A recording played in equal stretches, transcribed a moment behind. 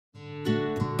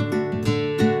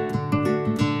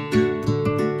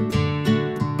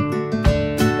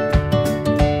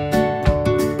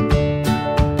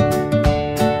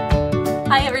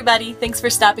everybody, thanks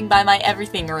for stopping by my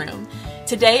everything room.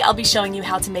 Today I'll be showing you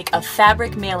how to make a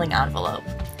fabric mailing envelope.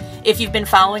 If you've been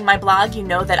following my blog, you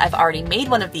know that I've already made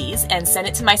one of these and sent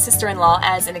it to my sister-in-law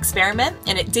as an experiment,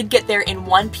 and it did get there in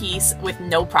one piece with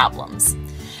no problems.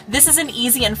 This is an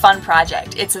easy and fun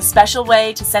project. It's a special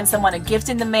way to send someone a gift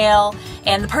in the mail,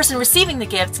 and the person receiving the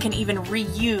gift can even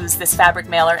reuse this fabric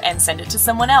mailer and send it to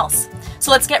someone else.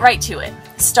 So let's get right to it.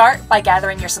 Start by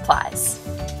gathering your supplies.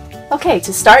 Okay,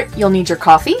 to start, you'll need your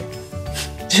coffee.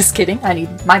 Just kidding, I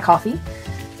need my coffee.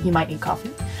 You might need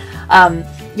coffee.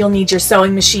 You'll need your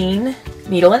sewing machine,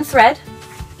 needle and thread,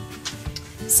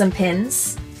 some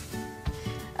pins,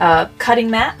 cutting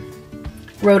mat,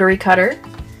 rotary cutter,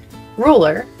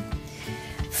 ruler,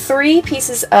 3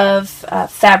 pieces of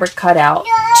fabric cut out.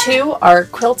 2 are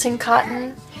quilting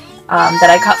cotton that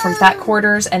I cut from fat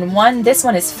quarters, and this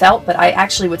one is felt, but I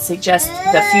actually would suggest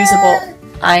the fusible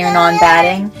iron-on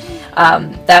batting.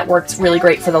 That worked really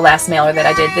great for the last mailer that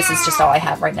I did. This is just all I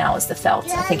have right now is the felt.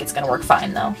 I think it's going to work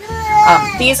fine though.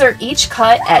 These are each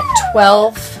cut at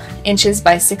 12 inches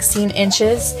by 16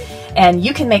 inches, and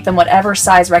you can make them whatever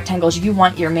size rectangles you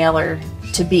want your mailer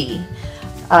to be.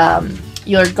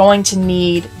 You're going to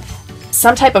need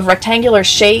some type of rectangular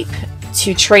shape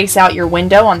to trace out your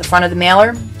window on the front of the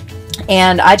mailer,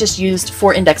 and I just used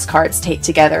 4 index cards taped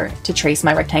together to trace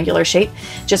my rectangular shape.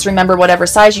 Just remember, whatever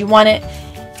size you want it,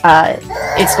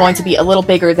 it's going to be a little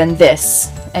bigger than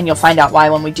this, and you'll find out why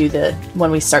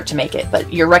when we start to make it,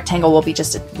 but your rectangle will be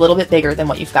just a little bit bigger than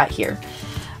what you've got here.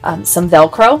 Some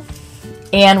Velcro,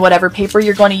 and whatever paper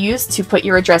you're going to use to put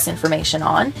your address information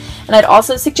on. And I'd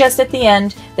also suggest at the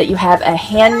end that you have a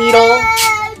hand needle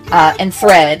and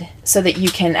thread so that you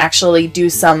can actually do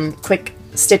some quick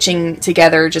stitching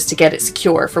together just to get it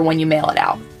secure for when you mail it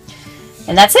out.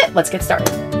 And that's it. Let's get started.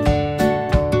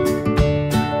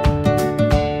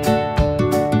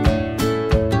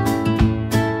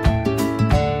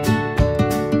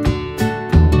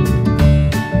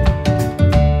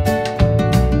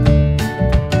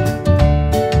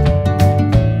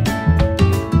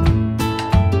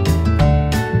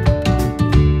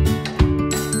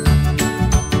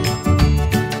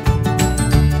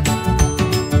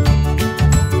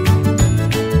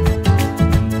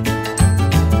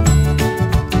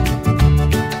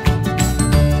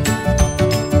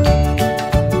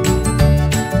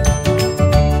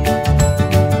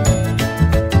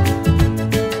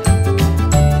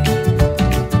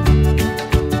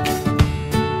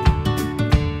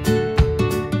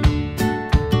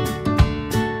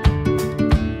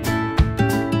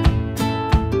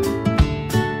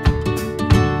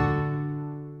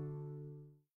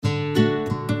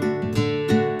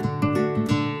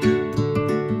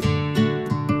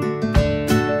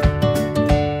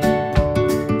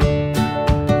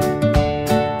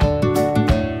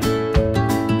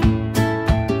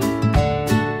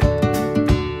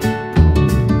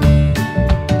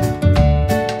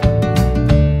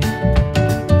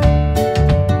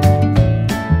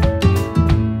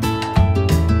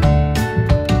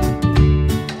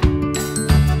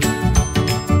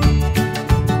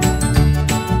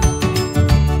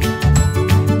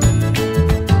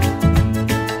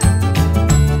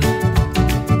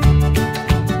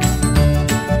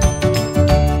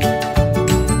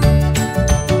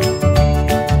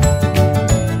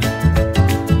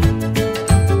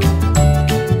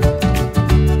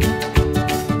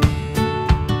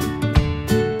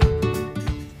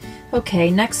 Okay,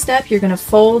 next step, you're going to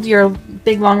fold your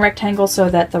big long rectangle so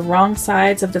that the wrong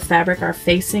sides of the fabric are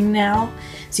facing now.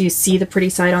 So you see the pretty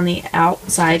side on the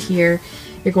outside here.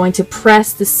 You're going to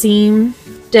press the seam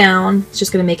down. It's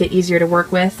just going to make it easier to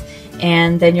work with.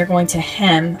 And then you're going to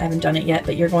hem, I haven't done it yet,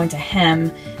 but you're going to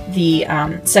hem the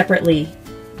separately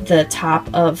the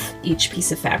top of each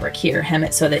piece of fabric here. Hem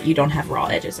it so that you don't have raw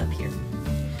edges up here.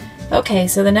 Okay,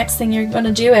 so the next thing you're going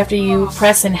to do after you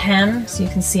press and hem, so you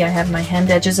can see I have my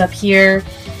hemmed edges up here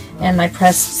and my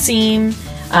pressed seam,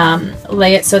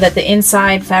 lay it so that the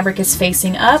inside fabric is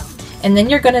facing up, and then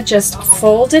you're going to just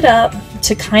fold it up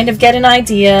to kind of get an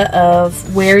idea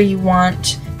of where you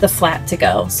want the flap to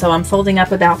go. So I'm folding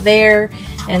up about there,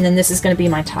 and then this is going to be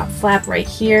my top flap right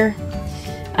here.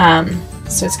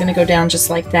 So it's going to go down just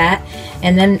like that,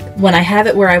 and then when I have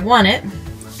it where I want it,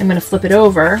 I'm going to flip it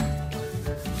over.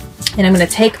 And I'm going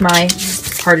to take my,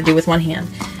 it's hard to do with one hand,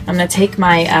 I'm going to take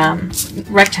my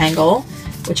rectangle,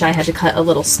 which I had to cut a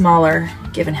little smaller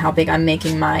given how big I'm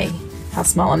making how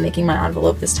small I'm making my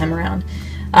envelope this time around,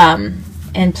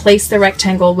 and place the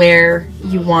rectangle where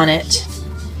you want it.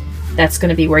 That's going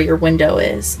to be where your window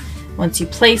is. Once you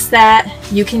place that,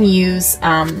 you can use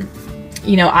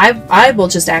you know, I will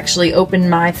just actually open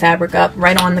my fabric up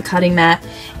right on the cutting mat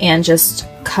and just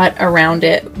cut around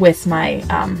it with my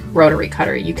rotary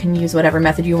cutter. You can use whatever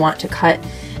method you want to cut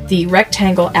the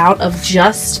rectangle out of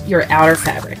just your outer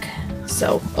fabric.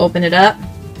 So open it up,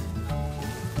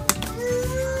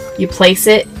 you place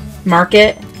it, mark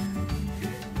it,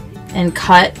 and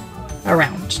cut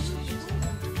around.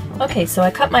 Okay, so I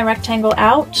cut my rectangle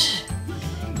out,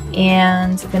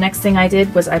 and the next thing I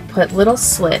did was I put little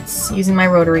slits using my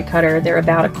rotary cutter. They're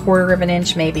about 1/4 of an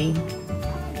inch maybe,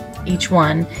 each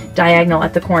one, diagonal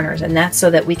at the corners, and that's so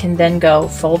that we can then go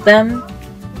fold them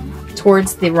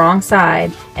towards the wrong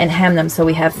side and hem them so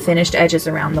we have finished edges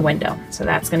around the window. So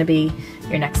that's going to be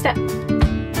your next step.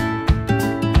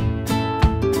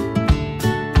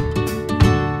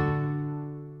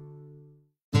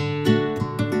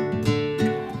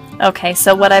 Okay,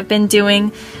 so what I've been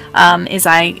doing is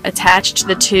I attached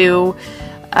the two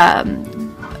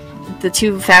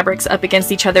fabrics up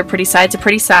against each other, pretty side to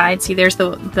pretty side. See, there's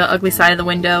the ugly side of the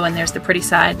window, and there's the pretty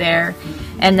side there.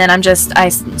 And then I'm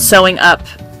sewing up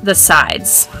the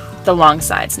sides, the long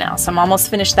sides now. So I'm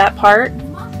almost finished that part.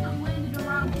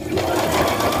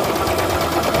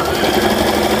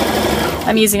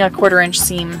 I'm using a 1/4 inch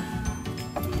seam.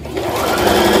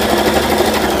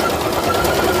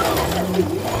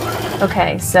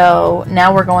 Okay, so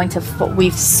now we're going to,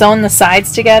 we've sewn the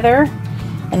sides together,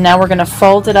 and now we're going to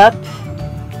fold it up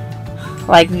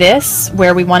like this,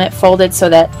 where we want it folded so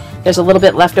that there's a little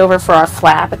bit left over for our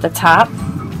flap at the top,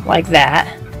 like that.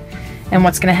 And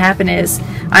what's going to happen is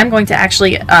I'm going to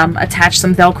actually attach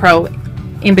some Velcro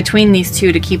in between these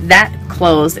two to keep that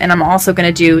closed, and I'm also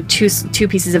going to do two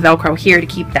pieces of Velcro here to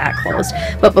keep that closed.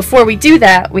 But before we do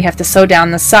that, we have to sew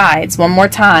down the sides one more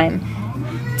time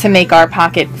to make our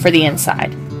pocket for the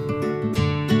inside.